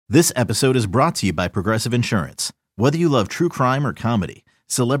This episode is brought to you by Progressive Insurance. Whether you love true crime or comedy,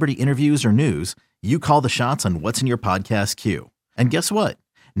 celebrity interviews or news, you call the shots on what's in your podcast queue. And guess what?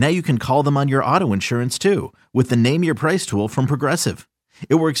 Now you can call them on your auto insurance too with the Name Your Price tool from Progressive.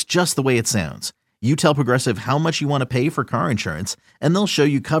 It works just the way it sounds. You tell Progressive how much you want to pay for car insurance, and they'll show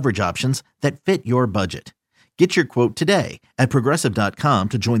you coverage options that fit your budget. Get your quote today at Progressive.com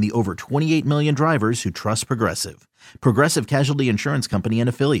to join the over 28 million drivers who trust Progressive. Progressive Casualty Insurance Company and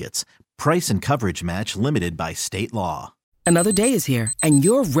Affiliates. Price and coverage match limited by state law. Another day is here, and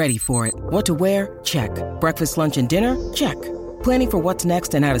you're ready for it. What to wear? Check. Breakfast, lunch, and dinner? Check. Planning for what's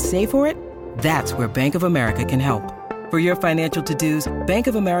next and how to save for it? That's where Bank of America can help. For your financial to-dos, Bank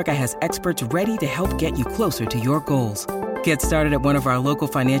of America has experts ready to help get you closer to your goals. Get started at one of our local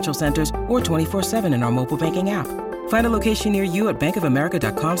financial centers or 24/7 in our mobile banking app. Find a location near you at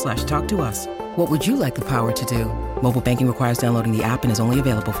bankofamerica.com/talktous. What would you like the power to do? Mobile banking requires downloading the app and is only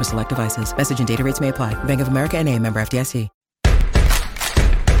available for select devices. Message and data rates may apply. Bank of America N.A., member FDIC.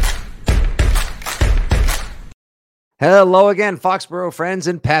 Hello again, Foxborough friends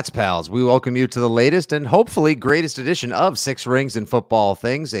and Pats pals. We welcome you to the latest and hopefully greatest edition of Six Rings and Football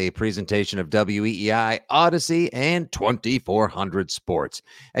Things, a presentation of WEEI, Odyssey, and 2400 Sports.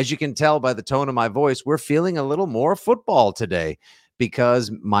 As you can tell by the tone of my voice, we're feeling a little more football today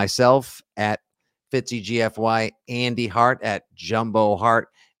because myself at Fitzy GFY, Andy Hart at Jumbo Hart,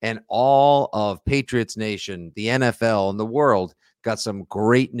 and all of Patriots Nation, the NFL, and the world got some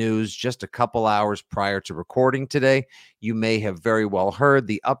great news just a couple hours prior to recording today. You may have very well heard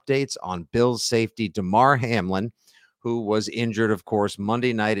the updates on Bills safety Damar Hamlin, who was injured, of course,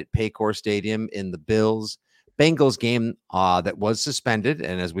 Monday night at Paycor Stadium in the Bills-Bengals game that was suspended.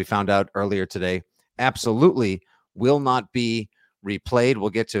 And as we found out earlier today, absolutely will not be replayed.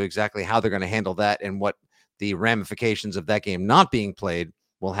 We'll get to exactly how they're going to handle that and what the ramifications of that game not being played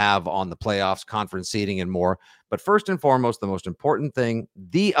will have on the playoffs, conference seeding, and more. But first and foremost, the most important thing,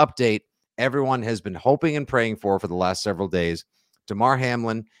 the update everyone has been hoping and praying for the last several days. Damar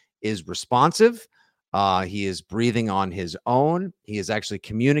Hamlin is responsive. He is breathing on his own. He has actually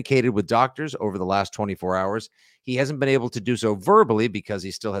communicated with doctors over the last 24 hours. He hasn't been able to do so verbally because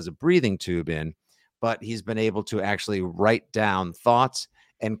he still has a breathing tube in, but he's been able to actually write down thoughts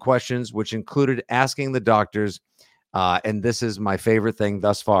and questions, which included asking the doctors, and this is my favorite thing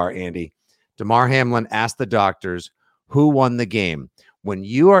thus far, Andy. Damar Hamlin asked the doctors, who won the game? When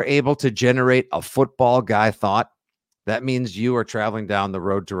you are able to generate a football guy thought, that means you are traveling down the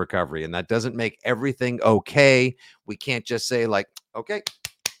road to recovery. And that doesn't make everything okay. We can't just say like, okay,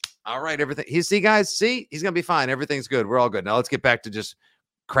 all right, everything. He's going to be fine. Everything's good. We're all good. Now let's get back to just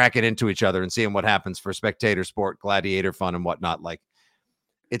cracking into each other and seeing what happens for spectator sport, gladiator fun and whatnot. Like,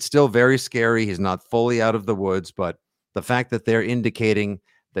 it's still very scary. He's not fully out of the woods, but the fact that they're indicating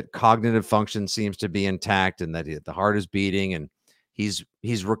that cognitive function seems to be intact and that the heart is beating and he's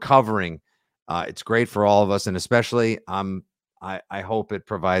recovering, it's great for all of us. And especially, I hope it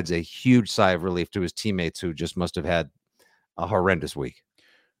provides a huge sigh of relief to his teammates who just must have had a horrendous week.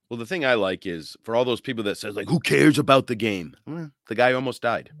 Well, the thing I like is for all those people that says like, who cares about the game? Well, the guy almost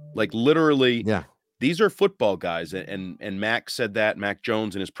died. Like literally, yeah. These are football guys, and Mac said that, Mac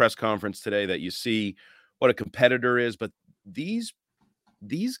Jones in his press conference today, that you see what a competitor is, but these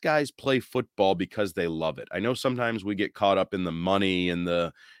guys play football because they love it. I know sometimes we get caught up in the money and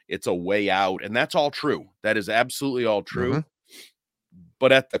it's a way out, and that's all true. That is absolutely all true. Mm-hmm.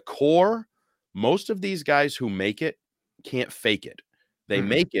 But at the core, most of these guys who make it can't fake it. They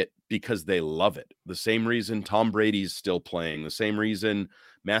make it because they love it. The same reason Tom Brady's still playing, the same reason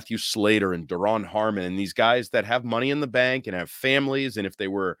Matthew Slater and Daron Harmon and these guys that have money in the bank and have families, and if they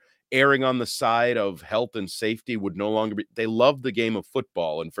were erring on the side of health and safety would no longer be, they love the game of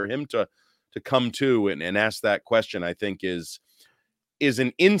football. And for him to come to and ask that question, I think is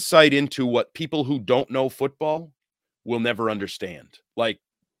an insight into what people who don't know football will never understand. Like,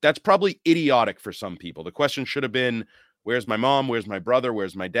 that's probably idiotic for some people. The question should have been, where's my mom? Where's my brother?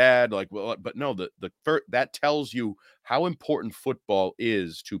 Where's my dad? Like, well, but no, that tells you how important football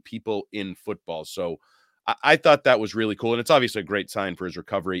is to people in football. So I thought that was really cool. And it's obviously a great sign for his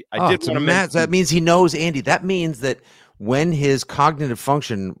recovery. That means he knows, Andy. That means that when his cognitive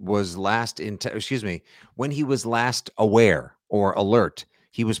function was when he was last aware or alert,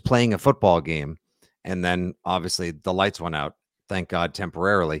 he was playing a football game. And then obviously the lights went out, thank God,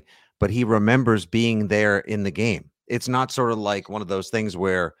 temporarily, but he remembers being there in the game. It's not sort of like one of those things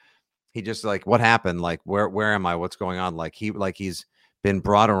where he just like, what happened? Like, where am I? What's going on? Like he's been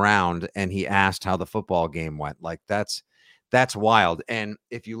brought around and he asked how the football game went. Like that's wild. And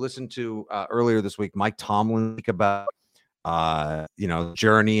if you listen to earlier this week, Mike Tomlin speak about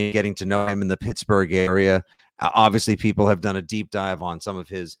journey and getting to know him in the Pittsburgh area. Obviously, people have done a deep dive on some of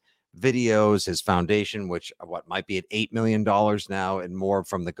his videos, his foundation, which might be at $8 million now and more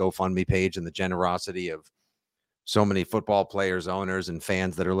from the GoFundMe page, and the generosity of so many football players, owners, and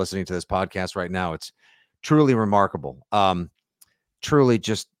fans that are listening to this podcast right now. It's truly remarkable. Truly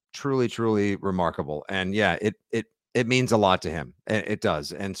remarkable. And yeah, it means a lot to him. It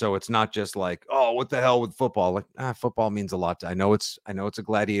does. And so it's not just like, oh, what the hell with football? Like, football means a lot. I know it's a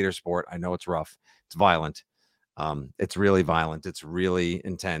gladiator sport. I know it's rough. It's violent. It's really violent. It's really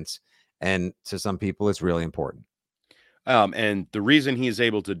intense. And to some people, it's really important. And the reason he is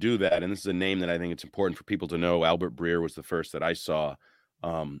able to do that, and this is a name that I think it's important for people to know, Albert Breer was the first that I saw,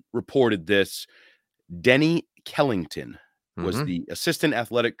 reported this. Denny Kellington was the assistant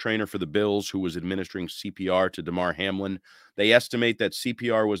athletic trainer for the Bills who was administering CPR to Damar Hamlin. They estimate that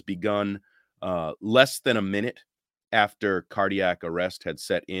CPR was begun less than a minute after cardiac arrest had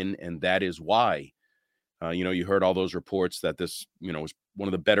set in, and that is why you heard all those reports that this, was one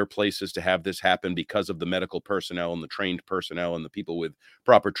of the better places to have this happen because of the medical personnel and the trained personnel and the people with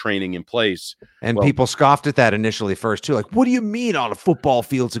proper training in place. And people scoffed at that initially first too. Like, what do you mean on a football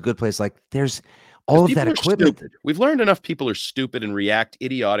field's a good place? Like, there's all of that equipment. Stupid. We've learned enough people are stupid and react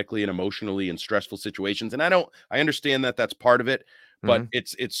idiotically and emotionally in stressful situations. And I understand that that's part of it, but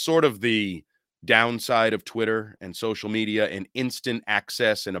it's sort of the downside of Twitter and social media and instant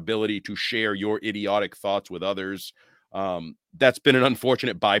access and ability to share your idiotic thoughts with others. That's been an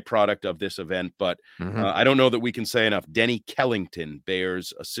unfortunate byproduct of this event, but I don't know that we can say enough. Denny Kellington,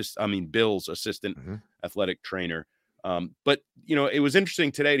 Bills assistant athletic trainer. But it was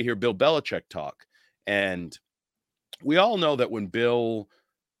interesting today to hear Bill Belichick talk, and we all know that when Bill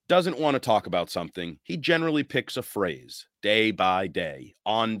doesn't want to talk about something, he generally picks a phrase day by day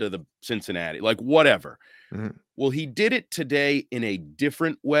on to the Cincinnati, like whatever. Well, he did it today in a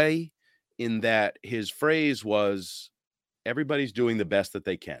different way, in that his phrase was, everybody's doing the best that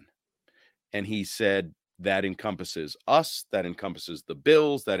they can. And he said that encompasses us, that encompasses the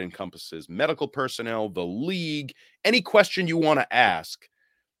Bills, that encompasses medical personnel, the league, any question you want to ask.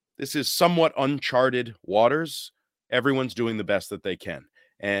 This is somewhat uncharted waters. Everyone's doing the best that they can.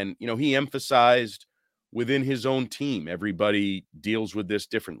 And, he emphasized within his own team, everybody deals with this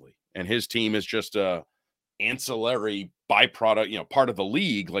differently. And his team is just a ancillary byproduct, part of the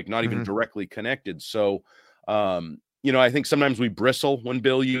league, like not even directly connected. So, I think sometimes we bristle when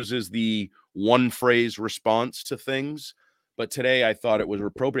Bill uses the one phrase response to things. But today I thought it was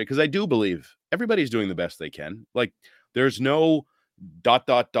appropriate because I do believe everybody's doing the best they can. Like, there's no ...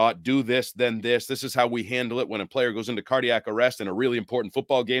 do this, then this. This is how we handle it when a player goes into cardiac arrest in a really important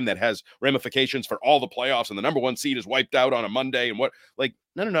football game that has ramifications for all the playoffs, and the number one seed is wiped out on a Monday. And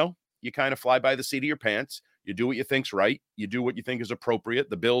no. You kind of fly by the seat of your pants. You do what you think's right. You do what you think is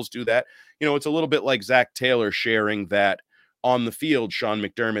appropriate. The Bills do that. It's a little bit like Zach Taylor sharing that on the field. Sean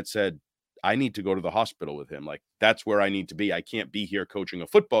McDermott said, I need to go to the hospital with him. Like, that's where I need to be. I can't be here coaching a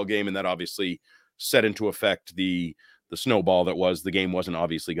football game. And that obviously set into effect the snowball that was the game wasn't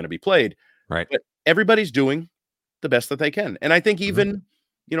obviously going to be played. Right. But everybody's doing the best that they can. And I think even,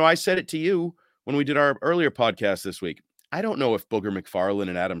 I said it to you when we did our earlier podcast this week. I don't know if Booger McFarland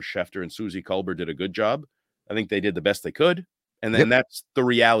and Adam Schefter and Susie Kolber did a good job. I think they did the best they could. And then that's the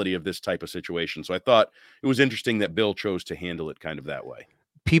reality of this type of situation. So I thought it was interesting that Bill chose to handle it kind of that way.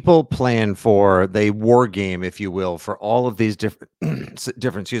 People plan for the war game, if you will, for all of these different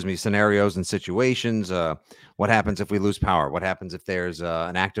scenarios and situations. What happens if we lose power? What happens if there's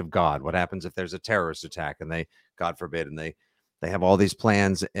an act of God? What happens if there's a terrorist attack? And they, God forbid, and they have all these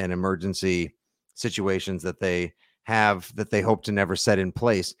plans and emergency situations that they have that they hope to never set in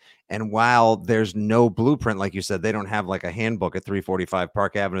place. And while there's no blueprint, like you said, they don't have like a handbook at 345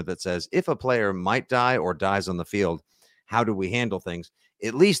 Park Avenue that says if a player might die or dies on the field, how do we handle things?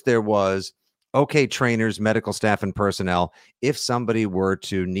 At least there was, okay, trainers, medical staff, and personnel, if somebody were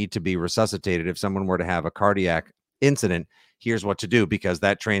to need to be resuscitated, if someone were to have a cardiac incident, here's what to do, because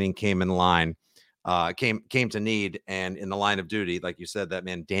that training came in line, came to need, and in the line of duty, like you said, that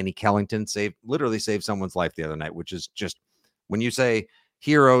man, Danny Kellington, literally saved someone's life the other night, which is just, when you say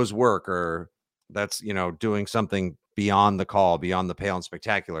heroes work, or that's, doing something beyond the call, beyond the pale and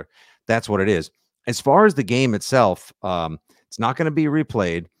spectacular, that's what it is. As far as the game itself, it's not going to be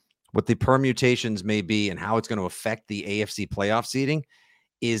replayed. What the permutations may be and how it's going to affect the AFC playoff seeding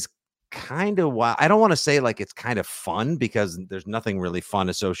is kind of wild. I don't want to say like it's kind of fun, because there's nothing really fun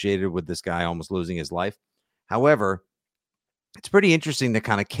associated with this guy almost losing his life. However, it's pretty interesting to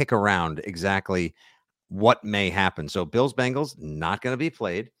kind of kick around exactly what may happen. So Bills Bengals not going to be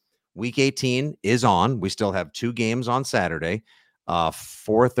played. Week 18 is on. We still have 2 games on Saturday.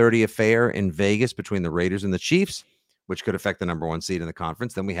 4:30 affair in Vegas between the Raiders and the Chiefs, which could affect the number 1 seed in the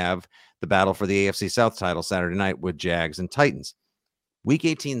conference. Then we have the battle for the AFC South title Saturday night with Jags and Titans. Week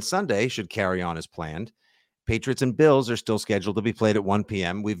 18 Sunday should carry on as planned. Patriots and Bills are still scheduled to be played at 1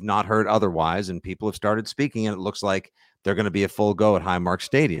 p.m. We've not heard otherwise, and people have started speaking, and it looks like they're going to be a full go at Highmark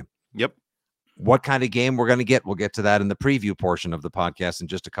Stadium. Yep. What kind of game we're going to get, we'll get to that in the preview portion of the podcast in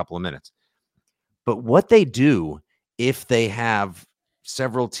just a couple of minutes. But what they do if they have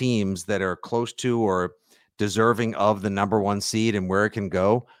several teams that are close to or deserving of the number 1 seed and where it can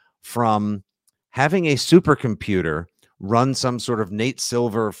go, from having a supercomputer run some sort of Nate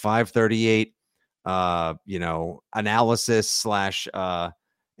Silver 538 analysis / a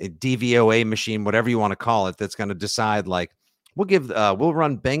DVOA machine, whatever you want to call it, that's going to decide, like, we'll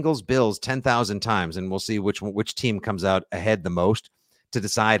run Bengals Bills 10,000 times and we'll see which team comes out ahead the most to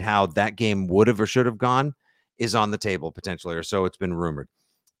decide how that game would have or should have gone, is on the table potentially, or so it's been rumored.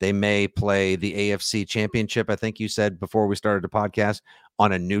 They may play the AFC Championship, I think you said before we started the podcast,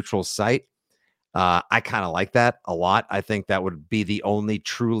 on a neutral site. I kind of like that a lot. I think that would be the only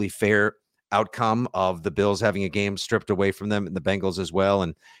truly fair outcome of the Bills having a game stripped away from them, and the Bengals as well,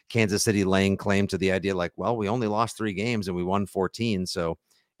 and Kansas City laying claim to the idea like, well, we only lost 3 games and we won 14, so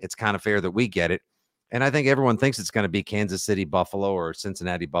it's kind of fair that we get it. And I think everyone thinks it's going to be Kansas City Buffalo or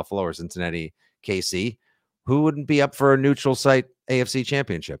Cincinnati Buffalo or Cincinnati KC. Who wouldn't be up for a neutral site AFC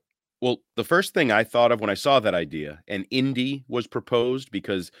Championship? Well, the first thing I thought of when I saw that idea, and Indy was proposed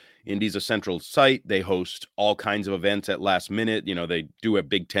because Indy's a central site. They host all kinds of events at last minute. They do a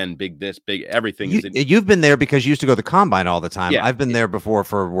Big Ten, big this, big everything. You've been there because you used to go to the Combine all the time. Yeah. I've been there before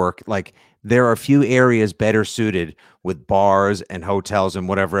for work. Like, there are a few areas better suited with bars and hotels and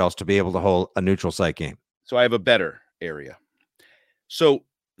whatever else to be able to hold a neutral site game. So I have a better area. So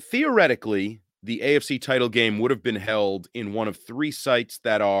theoretically, the AFC title game would have been held in one of 3 sites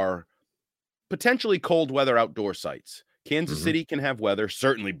that are potentially cold weather outdoor sites. Kansas City can have weather,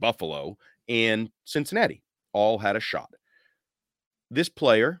 certainly Buffalo, and Cincinnati all had a shot. This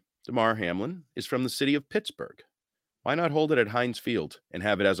player, Damar Hamlin, is from the city of Pittsburgh. Why not hold it at Heinz Field and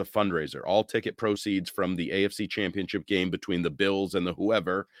have it as a fundraiser? All ticket proceeds from the AFC Championship game between the Bills and the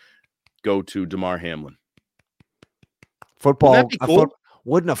whoever go to Damar Hamlin. Football. Wouldn't that be cool?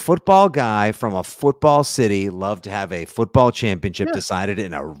 Wouldn't a football guy from a football city love to have a football championship decided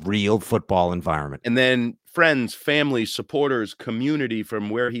in a real football environment? And then friends, family, supporters, community from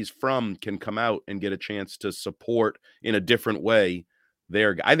where he's from can come out and get a chance to support in a different way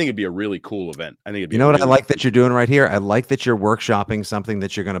there. I think it'd be a really cool event. I think it'd be what I like that you're doing right here? I like that you're workshopping something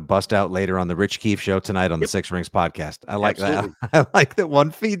that you're going to bust out later on the Rich Keefe show tonight on the Six Rings podcast. I like that. I like that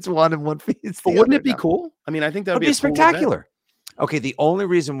one feeds one and one feeds the other. Wouldn't it be cool? I mean, I think that would be spectacular. Cool. Okay, the only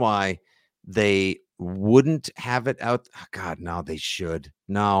reason why they wouldn't have it out, oh God, no, they should.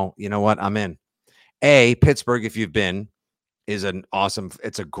 No, you know what? I'm in. Pittsburgh, if you've been, is an awesome.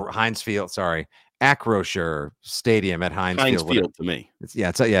 It's a Heinz Field. Sorry, Acrisure Stadium at Heinz Field to me.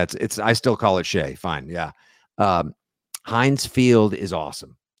 It's. I still call it Shea. Fine, yeah. Heinz Field is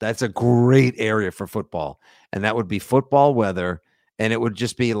awesome. That's a great area for football, and that would be football weather, and it would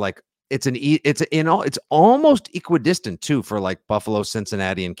just be like. It's almost equidistant too for like Buffalo,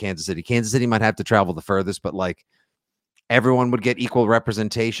 Cincinnati, and Kansas City. Kansas City might have to travel the furthest, but like everyone would get equal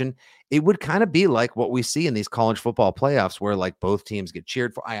representation. It would kind of be like what we see in these college football playoffs where like both teams get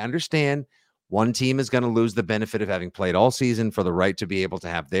cheered for. I understand one team is going to lose the benefit of having played all season for the right to be able to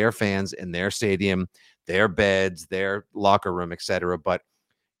have their fans in their stadium, their beds, their locker room, etc. But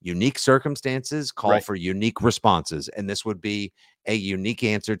unique circumstances call for unique responses. And this would be a unique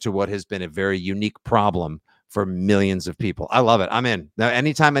answer to what has been a very unique problem for millions of people. I love it. I'm in. Now,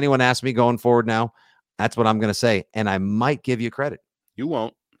 anytime anyone asks me going forward now, that's what I'm going to say. And I might give you credit. You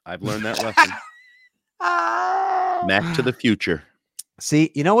won't. I've learned that lesson. Back to the future. See,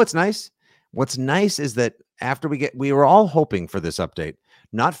 you know what's nice? What's nice is that after we were all hoping for this update,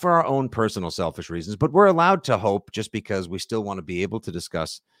 not for our own personal selfish reasons, but we're allowed to hope just because we still want to be able to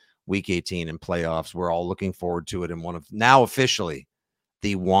discuss Week 18 and playoffs. We're all looking forward to it in one of now officially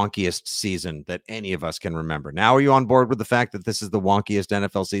the wonkiest season that any of us can remember. Now, are you on board with the fact that this is the wonkiest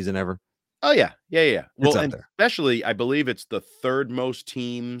NFL season ever? Oh, yeah. Well, and especially, I believe it's the 3rd most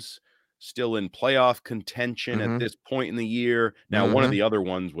teams still in playoff contention at this point in the year. Now, one of the other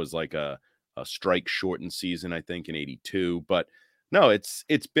ones was like a strike shortened season, I think, in 82. But no, it's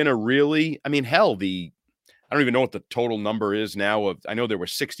been a really, I mean, hell, I don't even know what the total number is now. I know there were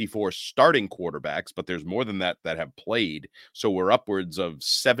 64 starting quarterbacks, but there's more than that have played. So we're upwards of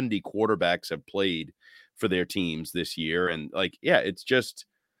 70 quarterbacks have played for their teams this year. And like, yeah, it's just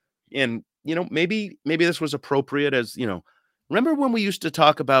And, maybe this was appropriate as, remember when we used to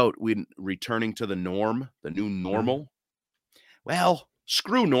talk about returning to the norm, the new normal? Well,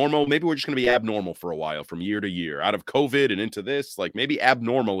 screw normal. Maybe we're just going to be abnormal for a while from year to year, out of COVID and into this. Like maybe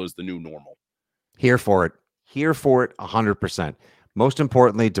abnormal is the new normal. Here for it. Here for it 100%. Most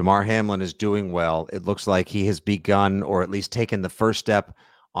importantly, Damar Hamlin is doing well. It looks like he has begun, or at least taken the first step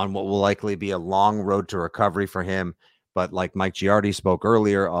on what will likely be a long road to recovery for him. But like Mike Giardi spoke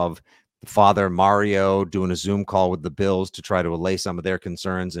earlier of the father, Mario, doing a Zoom call with the Bills to try to allay some of their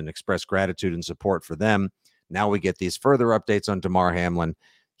concerns and express gratitude and support for them. Now we get these further updates on Damar Hamlin.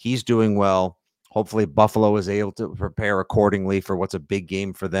 He's doing well. Hopefully Buffalo is able to prepare accordingly for what's a big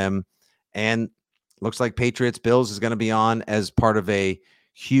game for them. And looks like Patriots Bills is going to be on as part of a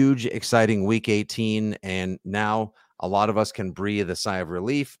huge, exciting Week 18. And now a lot of us can breathe a sigh of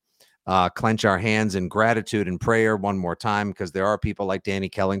relief, clench our hands in gratitude and prayer one more time, because there are people like Danny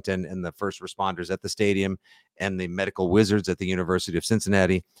Kellington and the first responders at the stadium and the medical wizards at the University of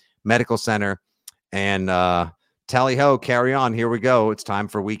Cincinnati Medical Center. And tally ho, carry on. Here we go. It's time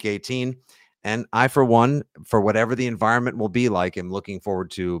for Week 18. And I, for one, for whatever the environment will be like, am looking forward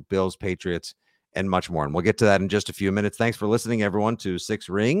to Bills, Patriots, and much more. And we'll get to that in just a few minutes. Thanks for listening, everyone, to Six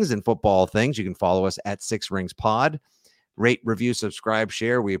Rings and Football Things. You can follow us at Six Rings Pod. Rate, review, subscribe,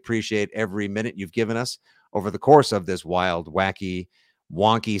 share. We appreciate every minute you've given us over the course of this wild, wacky,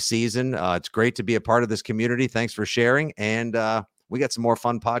 wonky season. It's great to be a part of this community. Thanks for sharing. And we got some more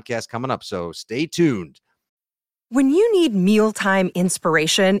fun podcasts coming up, so stay tuned. When you need mealtime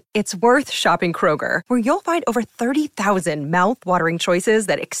inspiration, it's worth shopping Kroger, where you'll find over 30,000 mouth-watering choices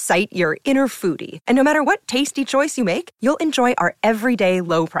that excite your inner foodie. And no matter what tasty choice you make, you'll enjoy our everyday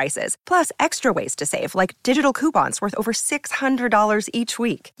low prices, plus extra ways to save, like digital coupons worth over $600 each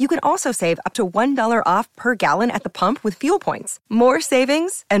week. You can also save up to $1 off per gallon at the pump with fuel points. More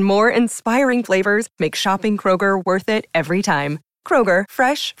savings and more inspiring flavors make shopping Kroger worth it every time. Kroger,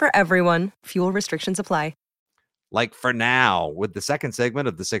 fresh for everyone. Fuel restrictions apply. Like for now, with the second segment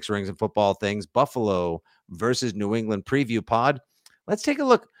of the Six Rings and Football Things, Buffalo versus New England preview pod, let's take a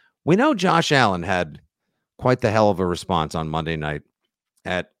look. We know Josh Allen had quite the hell of a response on Monday night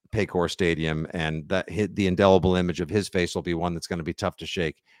at Paycor Stadium, and that the indelible image of his face will be one that's going to be tough to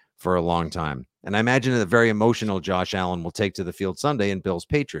shake for a long time. And I imagine that a very emotional Josh Allen will take to the field Sunday in Bills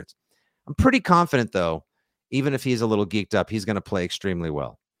Patriots. I'm pretty confident, though, even if he's a little geeked up, he's going to play extremely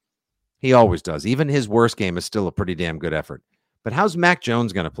well. He always does. Even his worst game is still a pretty damn good effort. But how's Mac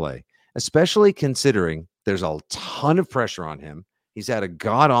Jones going to play? Especially considering there's a ton of pressure on him. He's had a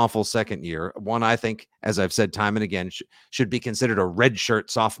god-awful second year. One, I think, as I've said time and again, should be considered a redshirt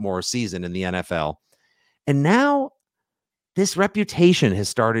sophomore season in the NFL. And now this reputation has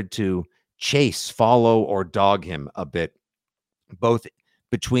started to follow, or dog him a bit, both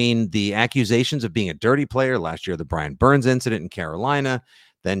between the accusations of being a dirty player last year, the Brian Burns incident in Carolina,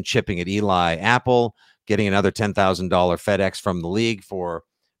 then chipping at Eli Apple, getting another $10,000 FedEx from the league for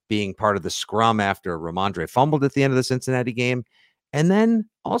being part of the scrum after Ramondre fumbled at the end of the Cincinnati game. And then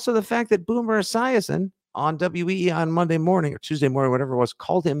also the fact that Boomer Esiason on WEE on Monday morning or Tuesday morning, whatever it was,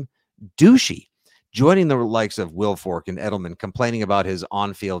 called him douchey, joining the likes of Will Fork and Edelman, complaining about his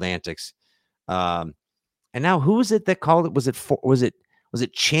on-field antics. And now who is it that called it? Was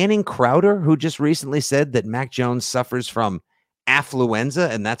it Channing Crowder who just recently said that Mac Jones suffers from affluenza,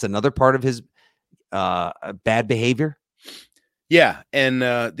 and that's another part of his bad behavior? Yeah,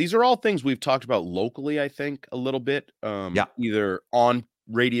 and these are all things we've talked about locally, I think, a little bit, either on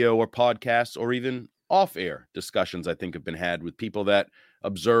radio or podcasts, or even off-air discussions I think have been had with people that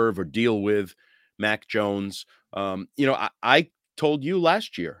observe or deal with Mac Jones. I told you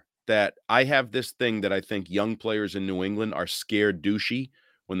last year that I have this thing that I think young players in New England are scared douchey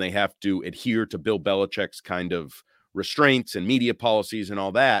when they have to adhere to Bill Belichick's kind of restraints and media policies and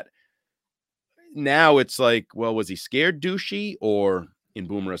all that. Now it's like, well, was he scared douchey? Or in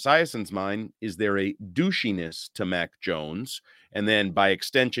Boomer Esiason's mind, is there a douchiness to Mac Jones? And then by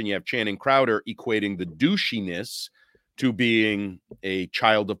extension, you have Channing Crowder equating the douchiness to being a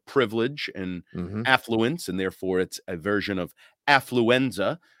child of privilege and affluence, and therefore it's a version of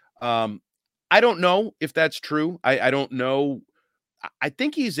affluenza. I don't know if that's true. I don't know. I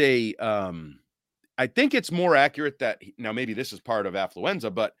think he's I think it's more accurate that now maybe this is part of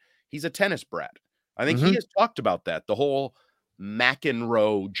affluenza, but he's a tennis brat. I think he has talked about that, the whole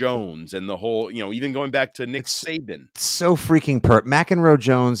McEnroe Jones and the whole, even going back to Nick Saban. So freaking McEnroe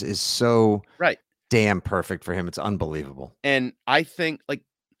Jones is so damn perfect for him. It's unbelievable. And I think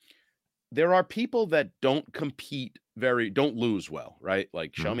there are people that don't lose well, right?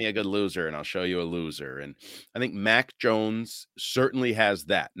 Like, show me a good loser and I'll show you a loser. And I think Mac Jones certainly has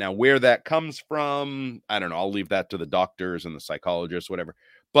that. Now, where that comes from, I don't know. I'll leave that to the doctors and the psychologists, whatever.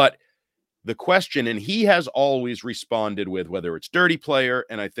 But the question, and he has always responded with whether it's dirty player,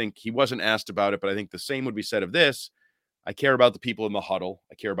 and I think he wasn't asked about it, but I think the same would be said of this. I care about the people in the huddle.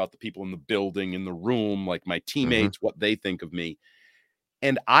 I care about the people in the building, in the room, like my teammates, what they think of me.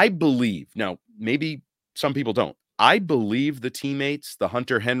 And I believe, now, maybe some people don't. I believe the teammates, the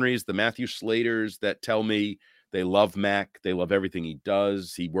Hunter Henrys, the Matthew Slaters that tell me they love Mac. They love everything he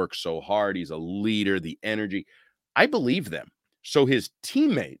does. He works so hard. He's a leader, the energy. I believe them. So his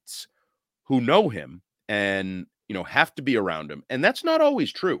teammates who know him and, have to be around him. And that's not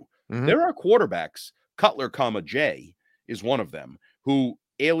always true. There are quarterbacks, Cutler, Jay is one of them, who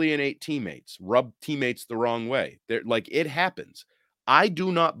alienate teammates, rub teammates the wrong way. They're like, it happens. I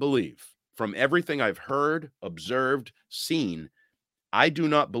do not believe, from everything I've heard, observed, seen, I do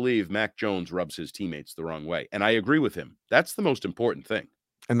not believe Mac Jones rubs his teammates the wrong way. And I agree with him. That's the most important thing.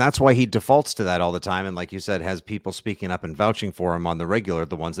 And that's why he defaults to that all the time. And like you said, has people speaking up and vouching for him on the regular,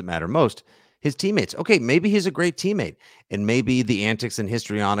 the ones that matter most, his teammates. Okay, maybe he's a great teammate. And maybe the antics and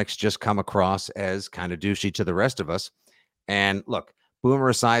histrionics just come across as kind of douchey to the rest of us. And look,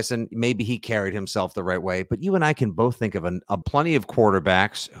 Boomer Esiason, maybe he carried himself the right way, but you and I can both think of plenty of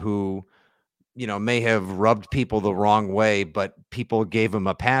quarterbacks who, may have rubbed people the wrong way, but people gave him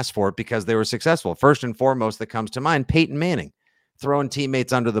a pass for it because they were successful. First and foremost that comes to mind, Peyton Manning, throwing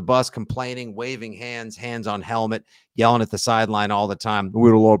teammates under the bus, complaining, waving hands on helmet, yelling at the sideline all the time. We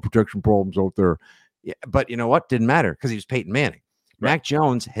had a lot of protection problems out there. Yeah, but you know what? Didn't matter because he was Peyton Manning. Right. Mac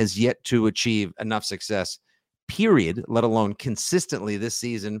Jones has yet to achieve enough success, period, let alone consistently this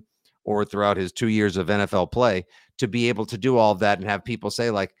season or throughout his 2 years of NFL play, to be able to do all of that and have people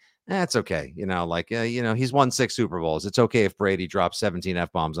say like, it's okay. He's won 6 Super Bowls. It's okay if Brady drops 17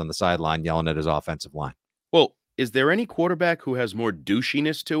 F-bombs on the sideline yelling at his offensive line. Well, is there any quarterback who has more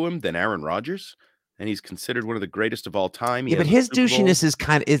douchiness to him than Aaron Rodgers? And he's considered one of the greatest of all time. But his douchiness is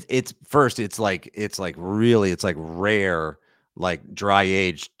kind of, it's like rare, like dry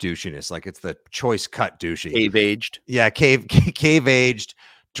aged douchiness. Like it's the choice cut douchey. Cave aged. Yeah. Cave aged,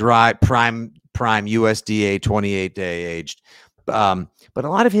 dry, prime USDA 28-day aged. But a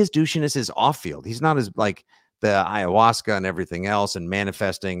lot of his douchiness is off field. He's not as like the ayahuasca and everything else and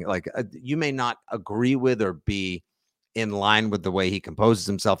manifesting. Like you may not agree with or be in line with the way he composes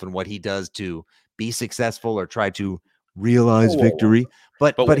himself and what he does to be successful or try to realize victory.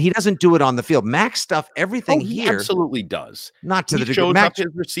 But he doesn't do it on the field. Max stuff, everything he absolutely does. Not to the degree. Shows up his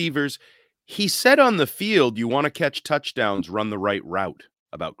receivers. He said on the field, you want to catch touchdowns, run the right route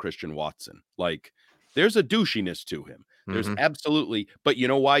about Christian Watson. Like there's a douchiness to him. There's absolutely, but you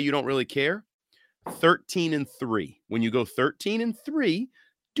know why you don't really care? 13-3. When you go 13-3,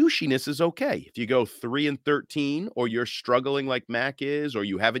 douchiness is okay. If you go 3-13, or you're struggling like Mac is, or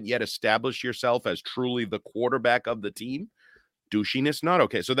you haven't yet established yourself as truly the quarterback of the team, douchiness not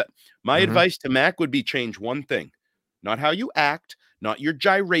okay. So that my advice to Mac would be change one thing, not how you act, not your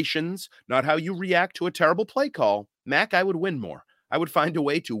gyrations, not how you react to a terrible play call. Mac, I would win more. I would find a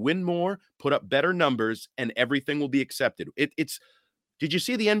way to win more, put up better numbers, and everything will be accepted. Did you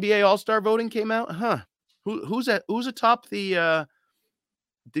see the NBA All-Star voting came out? Who's atop the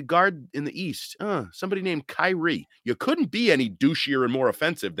guard in the East? Somebody named Kyrie. You couldn't be any douchier and more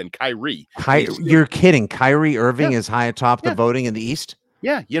offensive than Kyrie. You're kidding. Kyrie Irving is high atop the voting in the East?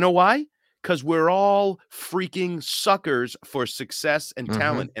 Yeah. You know why? Because we're all freaking suckers for success and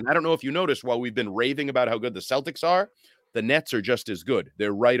talent. And I don't know if you noticed, while we've been raving about how good the Celtics are, the Nets are just as good.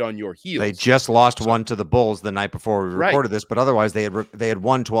 They're right on your heels. They just lost one to the Bulls the night before we recorded this, but otherwise they had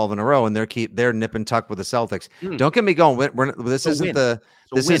won 12 in a row, and they're nip and tuck with the Celtics. Don't get me going. This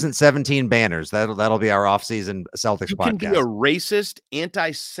isn't 17 banners. That'll be our off-season Celtics podcast. You can be a racist,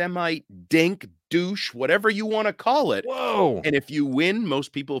 anti-Semite, dink, douche, whatever you want to call it. Whoa! And if you win,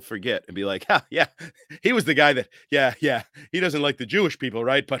 most people forget and be like, yeah, he was the guy that, he doesn't like the Jewish people,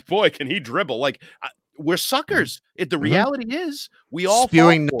 right? But boy, can he dribble! Like. We're suckers. The reality is we all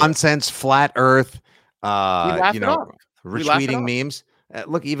spewing nonsense, flat earth, retweeting memes.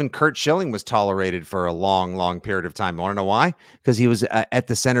 Look, even Kurt Schilling was tolerated for a long, long period of time. You want to know why? Because he was at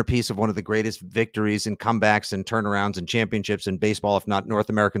the centerpiece of one of the greatest victories and comebacks and turnarounds and championships in baseball, if not North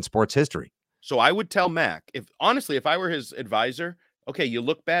American sports history. So I would tell Mac, if I were his advisor, okay, you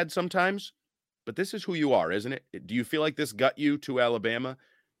look bad sometimes, but this is who you are, isn't it? Do you feel like this got you to Alabama?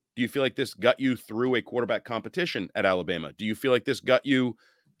 Do you feel like this got you through a quarterback competition at Alabama? Do you feel like this got you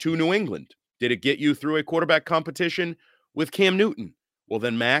to New England? Did it get you through a quarterback competition with Cam Newton? Well,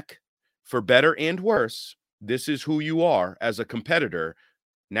 then, Mac, for better and worse, this is who you are as a competitor.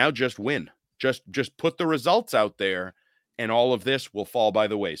 Now just win. Just put the results out there, and all of this will fall by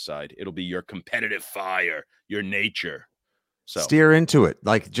the wayside. It'll be your competitive fire, your nature. So steer into it.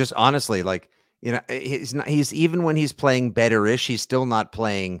 Like, just honestly, like, he's even when he's playing better-ish, he's still not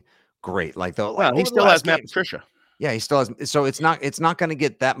playing great. Like, well, he still has Matt Patricia. Yeah, he still has. So it's not going to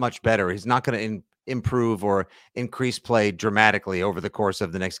get that much better. He's not going to improve or increase play dramatically over the course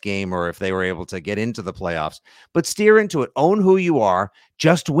of the next game, or if they were able to get into the playoffs. But steer into it. Own who you are.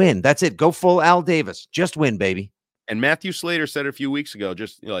 Just win. That's it. Go full Al Davis. Just win, baby. And Matthew Slater said it a few weeks ago,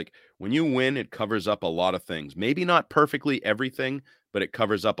 just like, when you win, it covers up a lot of things. Maybe not perfectly everything, but it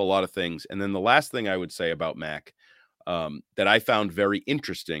covers up a lot of things. And then the last thing I would say about Mac that I found very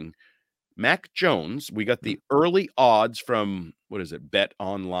interesting, Mac Jones, we got the early odds from, what is it,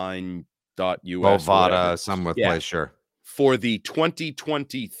 betonline.us. Bovada, some with play, sure. For the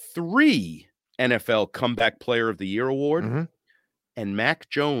 2023 NFL Comeback Player of the Year award. Mm-hmm. And Mac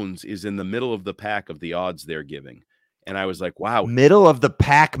Jones is in the middle of the pack of the odds they're giving. And I was like, wow. Middle of the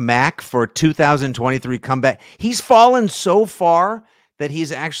pack, Mac, for 2023 comeback. He's fallen so far that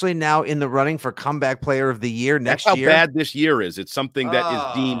he's actually now in the running for Comeback Player of the Year next year. That's how bad this year is. It's something that is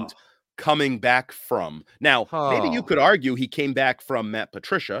deemed coming back from. Now, maybe you could argue he came back from Matt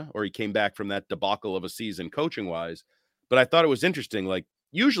Patricia, or he came back from that debacle of a season coaching-wise. But I thought it was interesting. Like,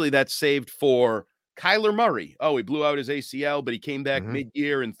 usually that's saved for Kyler Murray. Oh, he blew out his ACL, but he came back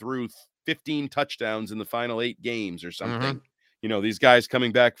mid-year and threw 15 touchdowns in the final 8 games or something. These guys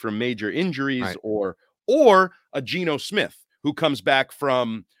coming back from major injuries, right. or a Geno Smith who comes back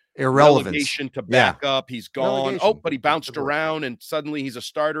from relegation to back up. He's gone. But he bounced around and suddenly he's a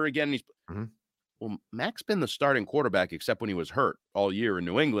starter again. Well, Mac's been the starting quarterback except when he was hurt all year in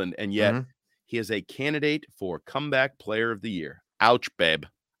New England, and yet he is a candidate for Comeback Player of the Year. Ouch, babe.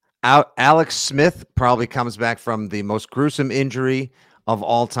 Alex Smith probably comes back from the most gruesome injury of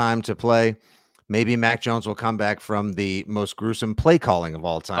all time to play. Maybe Mac Jones will come back from the most gruesome play calling of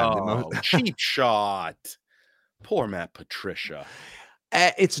all time. Cheap shot. Poor Matt Patricia.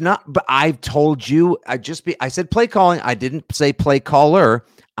 It's not, but I've told you, I said play calling. I didn't say play caller.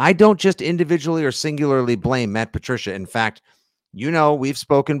 I don't just individually or singularly blame Matt Patricia. In fact, we've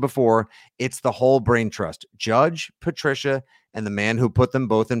spoken before. It's the whole brain trust. Judge, Patricia, and the man who put them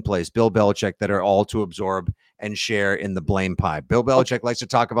both in place, Bill Belichick, that are all to absorb and share in the blame pie. Bill Belichick likes to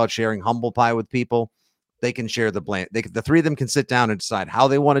talk about sharing humble pie with people. They can share the blame. The three of them can sit down and decide how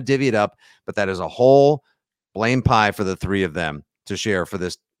they want to divvy it up, but that is a whole blame pie for the three of them to share for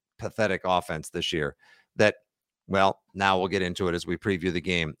this pathetic offense this year that, well, now we'll get into it as we preview the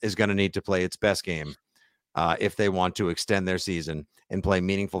game, is going to need to play its best game if they want to extend their season and play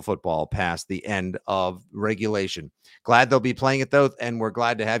meaningful football past the end of regulation. Glad they'll be playing it, though, and we're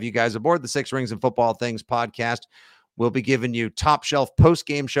glad to have you guys aboard the Six Rings and Football Things podcast. We'll be giving you top shelf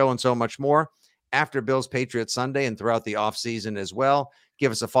post-game show and so much more after Bills Patriots Sunday and throughout the offseason as well.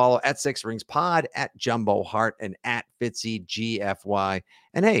 Give us a follow at Six Rings Pod, at Jumbo Hart, and at Fitzy GFY.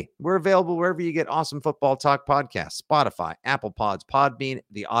 And hey, we're available wherever you get awesome football talk podcasts: Spotify, Apple Pods, Podbean,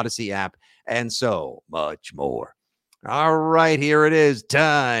 the Odyssey app, and so much more. All right, here it is.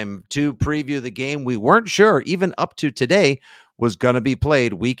 Time to preview the game we weren't sure, even up to today, was going to be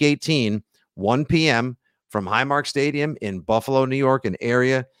played Week 18, 1 p.m. from Highmark Stadium in Buffalo, New York, an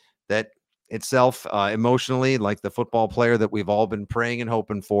area that itself emotionally, like the football player that we've all been praying and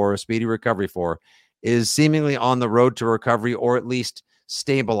hoping for a speedy recovery for, is seemingly on the road to recovery, or at least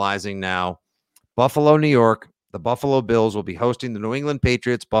stabilizing now. Buffalo, New York, the Buffalo Bills will be hosting the New England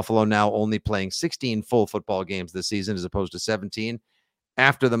Patriots. Buffalo now only playing 16 full football games this season as opposed to 17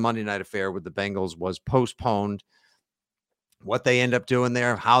 after the Monday night affair with the Bengals was postponed. What they end up doing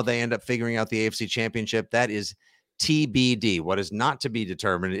there, how they end up figuring out the AFC Championship, that is TBD. What is not to be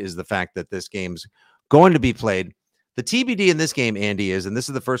determined is the fact that this game's going to be played. The TBD in this game, Andy, is, and this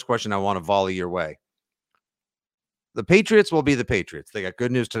is the first question I want to volley your way. The Patriots will be the Patriots. They got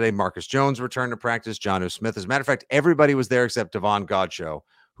good news today. Marcus Jones returned to practice. Jonnu Smith. As a matter of fact, everybody was there except Devon Godchaux,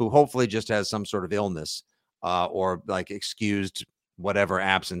 who hopefully just has some sort of illness or like excused whatever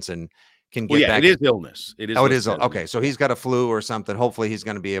absence and can get back. It is illness. It is. Oh, it is. Okay. So he's got a flu or something. Hopefully he's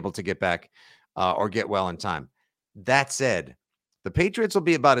going to be able to get back or get well in time. That said, the Patriots will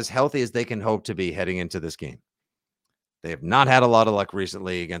be about as healthy as they can hope to be heading into this game. They have not had a lot of luck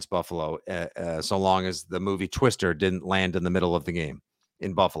recently against Buffalo, so long as the movie Twister didn't land in the middle of the game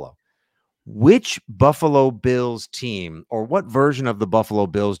in Buffalo. Which Buffalo Bills team, or what version of the Buffalo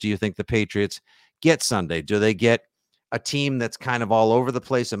Bills do you think the Patriots get Sunday? Do they get a team that's kind of all over the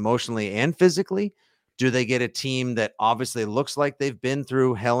place emotionally and physically? Do they get a team that obviously looks like they've been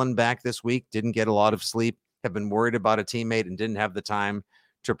through hell and back this week, didn't get a lot of sleep, have been worried about a teammate and didn't have the time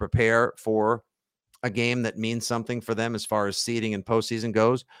to prepare for a game that means something for them as far as seeding and postseason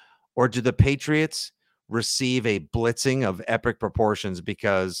goes? Or do the Patriots receive a blitzing of epic proportions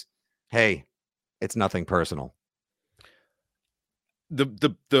because, hey, it's nothing personal?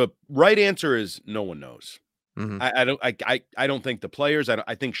 The right answer is no one knows. Mm-hmm. I don't think the players.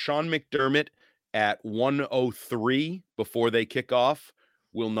 I think Sean McDermott at 1:03 before they kick off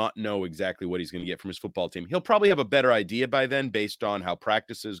will not know exactly what he's going to get from his football team. He'll probably have a better idea by then based on how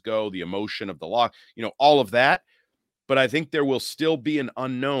practices go, the emotion of the lock, all of that. But I think there will still be an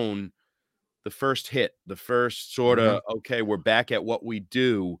unknown. The first hit, the first sort of, okay, we're back at what we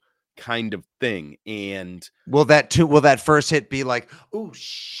do kind of thing. And will that first hit be like, oh,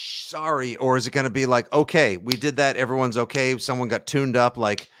 sorry? Or is it going to be like, okay, we did that, everyone's okay, someone got tuned up,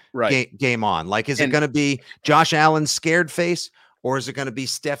 like game on? Like, is it going to be Josh Allen's scared face, or is it going to be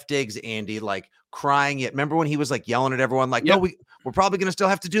Steph Diggs, Andy, like crying yet? Remember when he was like yelling at everyone, like, no, we're probably going to still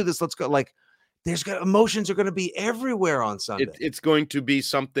have to do this, let's go. Like, emotions are going to be everywhere on Sunday. It's going to be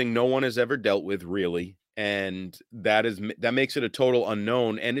something no one has ever dealt with, really. And that makes it a total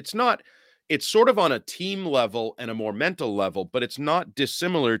unknown. And it's sort of on a team level and a more mental level, but it's not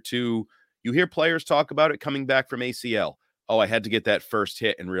dissimilar to, you hear players talk about it coming back from ACL. Oh, I had to get that first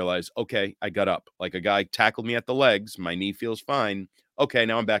hit and realize, okay, I got up. Like a guy tackled me at the legs. My knee feels fine. Okay,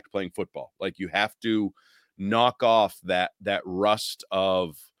 now I'm back to playing football. Like, you have to knock off that rust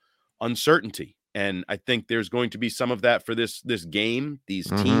of uncertainty. And I think there's going to be some of that for this game, these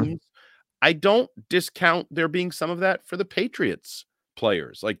teams. I don't discount there being some of that for the Patriots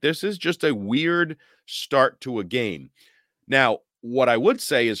players. Like, this is just a weird start to a game. Now, what I would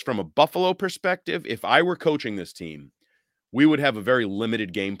say is, from a Buffalo perspective, if I were coaching this team, we would have a very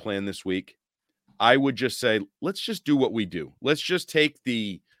limited game plan this week. I would just say, let's just do what we do. Let's just take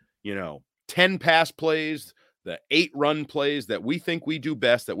the, 10 pass plays, the 8 run plays that we think we do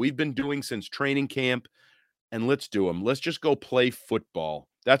best, that we've been doing since training camp, and let's do them. Let's just go play football.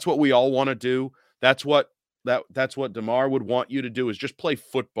 That's what we all want to do. That's what DeMar would want you to do, is just play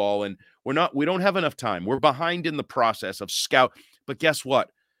football. And we don't have enough time. We're behind in the process of scout. But guess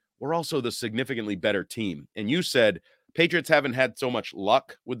what? We're also the significantly better team. And you said Patriots haven't had so much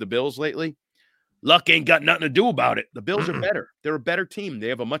luck with the Bills lately. Luck ain't got nothing to do about it. The Bills are better. They're a better team. They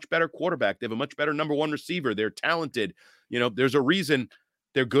have a much better quarterback. They have a much better number one receiver. They're talented. There's a reason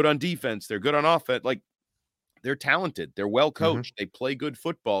they're good on defense. They're good on offense. Like, they're talented. They're well coached. They play good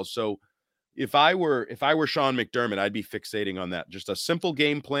football. So if I were Sean McDermott, I'd be fixating on that. Just a simple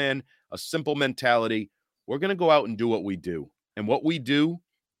game plan, a simple mentality. We're going to go out and do what we do. And what we do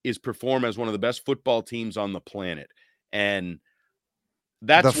is perform as one of the best football teams on the planet. And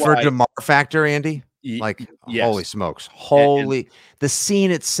that's the DeMar factor, Andy. Like, yes. Holy smokes. The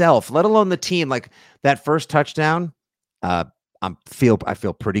scene itself, let alone the team, like that first touchdown. I feel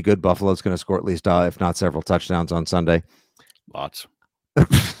pretty good. Buffalo's going to score at least, if not several touchdowns on Sunday. Lots.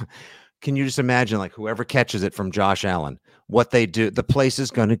 Can you just imagine, like, whoever catches it from Josh Allen, what they do? The place is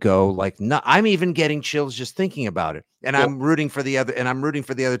going to go like, I'm even getting chills just thinking about it. And I'm rooting for the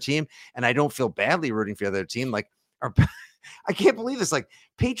other team. And I don't feel badly rooting for the other team. Like, I can't believe this. Like,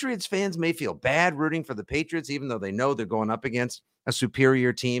 Patriots fans may feel bad rooting for the Patriots, even though they know they're going up against a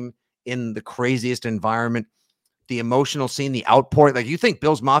superior team in the craziest environment. The emotional scene, the outpouring. Like, you think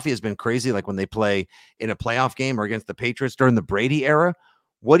Bills Mafia has been crazy, like when they play in a playoff game or against the Patriots during the Brady era?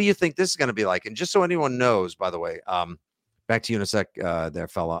 What do you think this is going to be like? And just so anyone knows, by the way, back to you in a sec, there,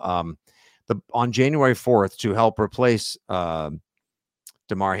 fella. On January 4th, to help replace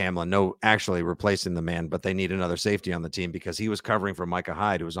DeMar Hamlin, actually replacing the man, but they need another safety on the team because he was covering for Micah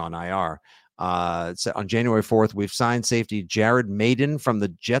Hyde, who was on IR. So on January 4th, we've signed safety Jared Maiden from the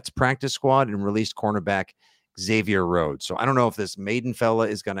Jets practice squad and released cornerback Xavier Rhodes. So I don't know if this Maiden fella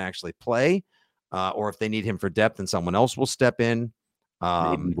is going to actually play or if they need him for depth and someone else will step in.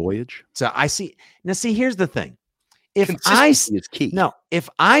 Maiden voyage. So I see. Now, see, here's the thing. If I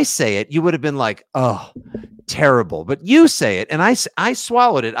say it, you would have been like, oh, terrible. But you say it, and I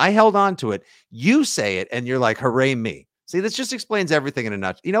swallowed it. I held on to it. You say it, and you're like, hooray me. See, this just explains everything in a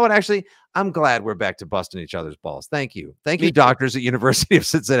nutshell. You know what? Actually, I'm glad we're back to busting each other's balls. Thank you. Thank you, doctors at University of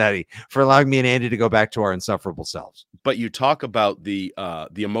Cincinnati, for allowing me and Andy to go back to our insufferable selves. But you talk about the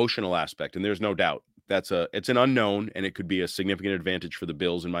emotional aspect, and there's no doubt it's an unknown, and it could be a significant advantage for the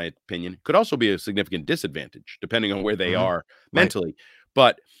Bills, in my opinion. Could also be a significant disadvantage, depending on where they are mentally. Right.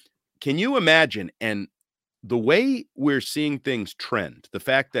 But can you imagine, and the way we're seeing things trend, the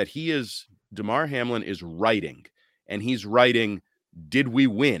fact that DeMar Hamlin is writing, and he's writing, did we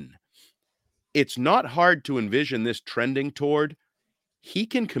win? it's not hard to envision this trending toward he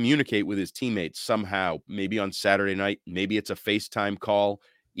can communicate with his teammates somehow, maybe on Saturday night, maybe it's a FaceTime call,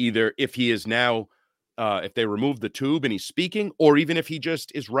 either if he is now, if they remove the tube and he's speaking, or even if he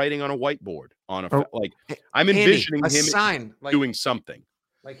just is writing on a whiteboard on like I'm envisioning Andy, him sign, doing something.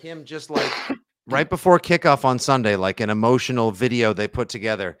 Like him just like right before kickoff on Sunday, like an emotional video they put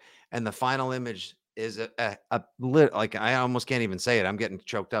together. And the final image is like, I almost can't even say it. I'm getting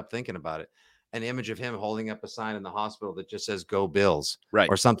choked up thinking about it. An image of him holding up a sign in the hospital that just says "Go Bills," right,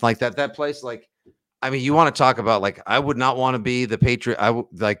 or something like that. That place, like, I mean, you want to talk about like, I would not want to be the Patriot.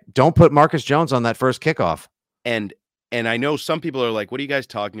 Don't put Marcus Jones on that first kickoff. And I know some people are like, "What are you guys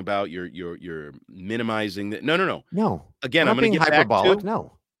talking about? You're minimizing that." No. Again, I'm going to get hyperbolic. Back to,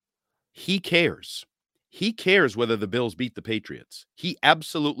 no, he cares. He cares whether the Bills beat the Patriots. He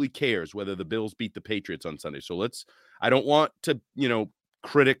absolutely cares whether the Bills beat the Patriots on Sunday. So I don't want to,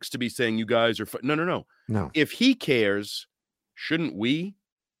 critics to be saying you guys are no. If he cares, shouldn't we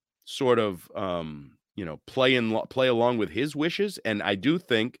sort of play along with his wishes? And I do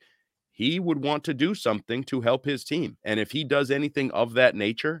think he would want to do something to help his team. And if he does anything of that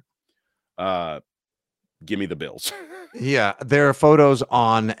nature, give me the Bills. Yeah, there are photos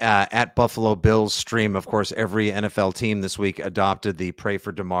on at Buffalo Bills stream. Of course, every NFL team this week adopted the "Pray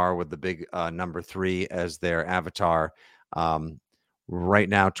for DeMar" with the big number 3 as their avatar. Right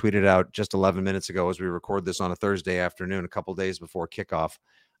now, tweeted out just 11 minutes ago as we record this on a Thursday afternoon, a couple days before kickoff.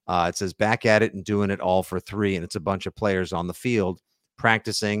 It says, "Back at it and doing it all for 3." And it's a bunch of players on the field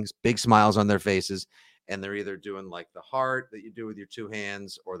practicing, big smiles on their faces. And they're either doing like the heart that you do with your 2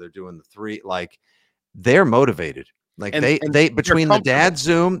 hands, or they're doing the 3. Like, they're motivated. Like, and they between the dad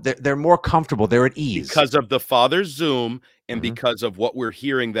Zoom, they're more comfortable. They're at ease because of the father's Zoom, and because of what we're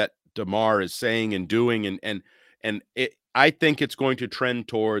hearing that DeMar is saying and doing. And I think it's going to trend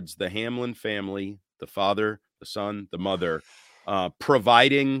towards the Hamlin family, the father, the son, the mother,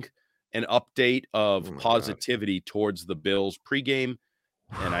 providing an update of positivity towards the Bills pregame.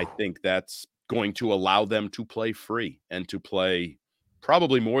 And I think that's going to allow them to play free, and to play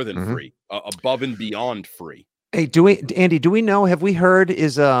probably more than free, above and beyond free. Hey, Andy, do we know, have we heard,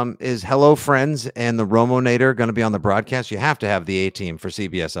 is Hello Friends and the Romonator going to be on the broadcast? You have to have the A-team for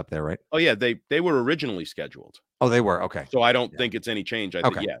CBS up there, right? Oh yeah, they were originally scheduled. Oh, they were. Okay. So I don't think it's any change. I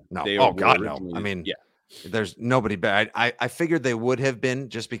think, no. They God, no. I mean, there's nobody bad. I figured they would have been,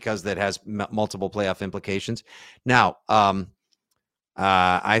 just because that has multiple playoff implications. Now,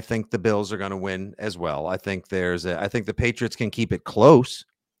 I think the Bills are going to win as well. I think the Patriots can keep it close.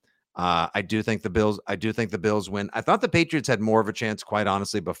 I do think the Bills win. I thought the Patriots had more of a chance, quite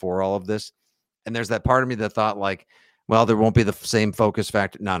honestly, before all of this. And there's that part of me that thought, like, well, there won't be the same focus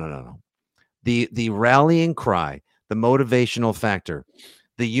factor. No. The rallying cry, the motivational factor,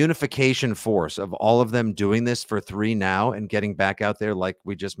 the unification force of all of them doing this for 3 now and getting back out there, like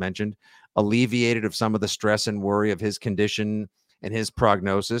we just mentioned, alleviated of some of the stress and worry of his condition and his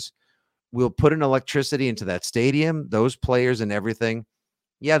prognosis, will put an electricity into that stadium, those players and everything.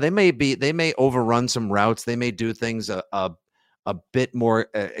 Yeah, they may overrun some routes. They may do things a bit more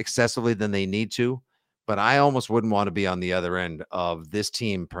excessively than they need to, but I almost wouldn't want to be on the other end of this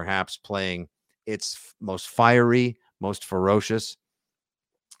team, perhaps playing its most fiery, most ferocious,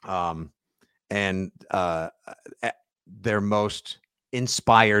 and their most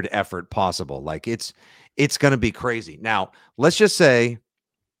inspired effort possible. Like, it's going to be crazy. Now, let's just say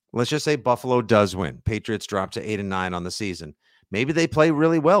Buffalo does win. Patriots drop to 8-9 on the season. Maybe they play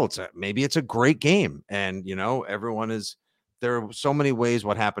really well. Maybe it's a great game. And, there are so many ways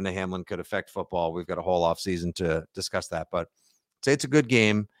what happened to Hamlin could affect football. We've got a whole off season to discuss that, but say it's a good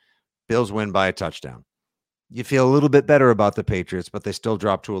game. Bills win by a touchdown. You feel a little bit better about the Patriots, but they still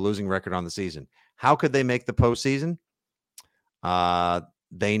drop to a losing record on the season. How could they make the postseason?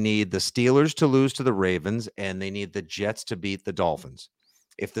 They need the Steelers to lose to the Ravens, and they need the Jets to beat the Dolphins.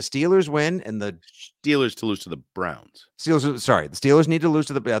 If the Steelers win and the Steelers to lose to the Browns, the Steelers need to lose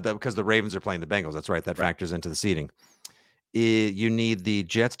to because the Ravens are playing the Bengals. That's right. That factors into the seeding. You need the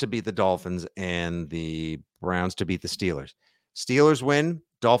Jets to beat the Dolphins and the Browns to beat the Steelers. Steelers win,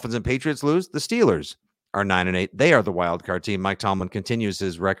 Dolphins and Patriots lose. The Steelers are 9-8. They are the wild card team. Mike Tomlin continues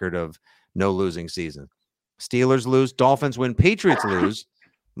his record of no losing season. Steelers lose, Dolphins win, Patriots lose.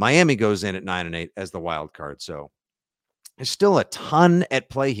 Miami goes in at 9-8 as the wild card. So there's still a ton at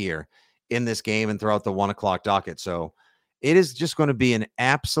play here in this game and throughout the 1 o'clock docket. So it is just going to be an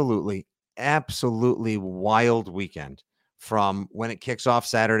absolutely wild weekend from when it kicks off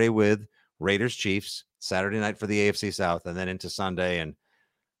Saturday with Raiders Chiefs, Saturday night for the AFC South, and then into Sunday. And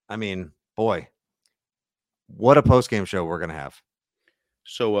I mean, boy, what a post-game show we're going to have.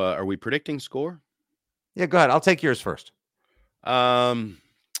 So are we predicting score? Yeah, go ahead. I'll take yours first. I'm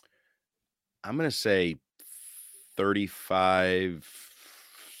going to say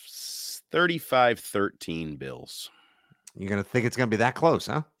 35-13 Bills. You're going to think it's going to be that close,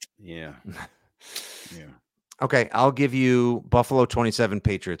 huh? Yeah. Yeah. Okay, I'll give you Buffalo 27,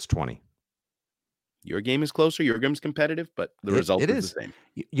 Patriots 20. Your game is closer. Your game's competitive, but the result is the same.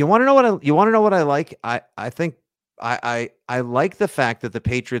 You want to know what I like? I think I like the fact that the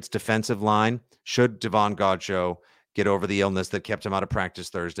Patriots defensive line, should Devon Godchaux get over the illness that kept him out of practice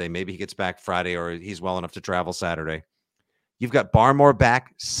Thursday, maybe he gets back Friday or he's well enough to travel Saturday. You've got Barmore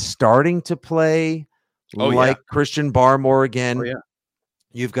back starting to play Christian Barmore again. Oh, yeah.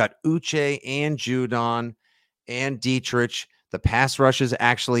 You've got Uche and Judon and Dietrich. The pass rush is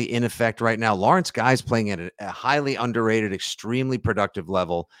actually in effect right now. Lawrence Guy's playing at a highly underrated, extremely productive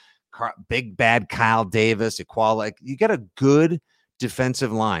level. Big bad Kyle Davis, Equala. You got a good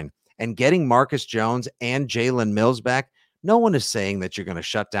defensive line. And getting Marcus Jones and Jalen Mills back, no one is saying that you're going to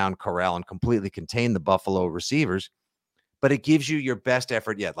shut down Corral and completely contain the Buffalo receivers, but it gives you your best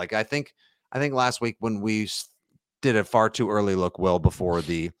effort yet. Like I think last week when we did a far too early look, well before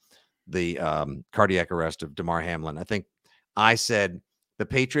the cardiac arrest of Damar Hamlin, I think I said the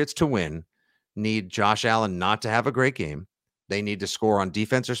Patriots to win need Josh Allen not to have a great game. They need to score on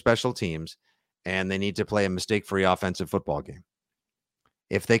defense or special teams, and they need to play a mistake-free offensive football game.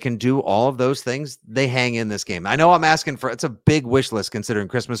 If they can do all of those things, they hang in this game. I know I'm asking for, it's a big wish list considering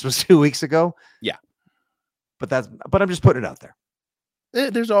Christmas was 2 weeks ago. Yeah. But I'm just putting it out there.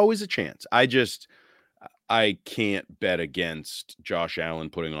 There's always a chance. I can't bet against Josh Allen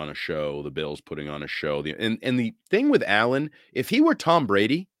putting on a show, the Bills putting on a show. And the thing with Allen, if he were Tom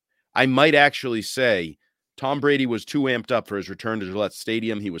Brady, I might actually say Tom Brady was too amped up for his return to Gillette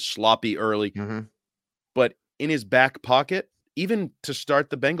Stadium. He was sloppy early. Mm-hmm. But in his back pocket, even to start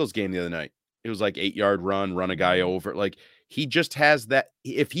the Bengals game the other night, it was like 8-yard run a guy over. Like he just has that.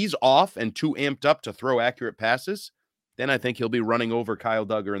 If he's off and too amped up to throw accurate passes, then I think he'll be running over Kyle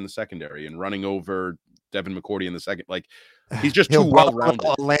Duggar in the secondary and running over Devin McCourty in the second. Like he's just too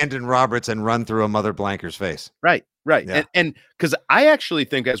well-rounded. Landon Roberts and run through a Mother Blanker's face. Right. Yeah. And because I actually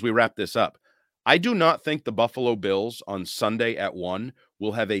think, as we wrap this up, I do not think the Buffalo Bills on Sunday at 1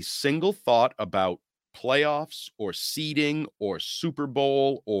 will have a single thought about playoffs or seeding or Super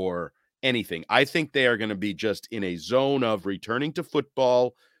Bowl or anything. I think they are going to be just in a zone of returning to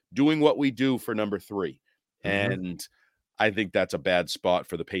football, doing what we do for number 3. Mm-hmm. And I think that's a bad spot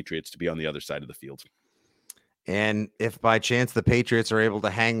for the Patriots to be on the other side of the field. And if by chance the Patriots are able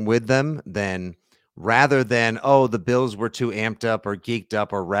to hang with them, then rather than, the Bills were too amped up or geeked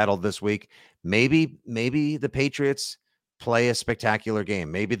up or rattled this week, maybe the Patriots play a spectacular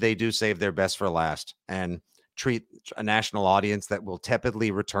game. Maybe they do save their best for last and treat a national audience that will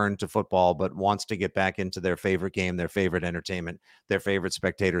tepidly return to football, but wants to get back into their favorite game, their favorite entertainment, their favorite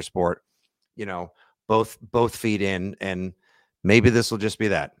spectator sport. Both feet in, and maybe this will just be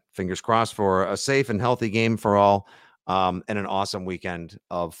that. Fingers crossed for a safe and healthy game for all, and an awesome weekend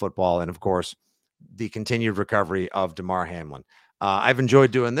of football. And of course, the continued recovery of Damar Hamlin. I've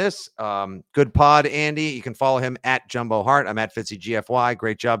enjoyed doing this. Good pod, Andy. You can follow him at Jumbo Hart. I'm at Fitzy GFY.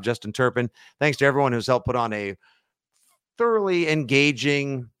 Great job, Justin Turpin. Thanks to everyone who's helped put on a thoroughly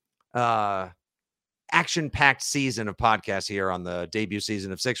engaging, action-packed season of podcasts here on the debut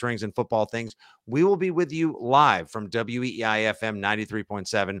season of Six Rings and Football Things. We will be with you live from WEEI FM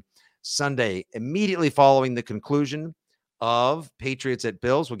 93.7 Sunday, immediately following the conclusion of Patriots at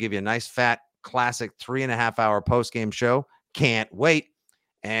Bills. We'll give you a nice, fat, classic 3.5-hour post-game show. Can't wait.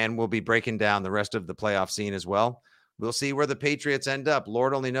 And we'll be breaking down the rest of the playoff scene as well. We'll see where the Patriots end up.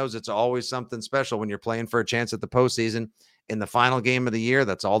 Lord only knows, it's always something special when you're playing for a chance at the postseason. In the final game of the year,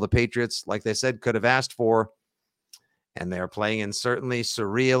 that's all the Patriots, like they said, could have asked for. And they're playing in certainly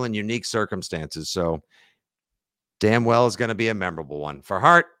surreal and unique circumstances. So damn well is going to be a memorable one. For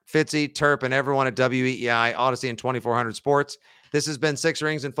Hart, Fitzy, Terp, and everyone at WEEI, Odyssey, and 2400 Sports, this has been Six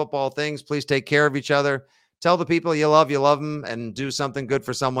Rings and Football Things. Please take care of each other. Tell the people you love them, and do something good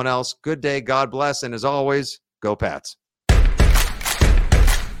for someone else. Good day. God bless. And as always, go Pats.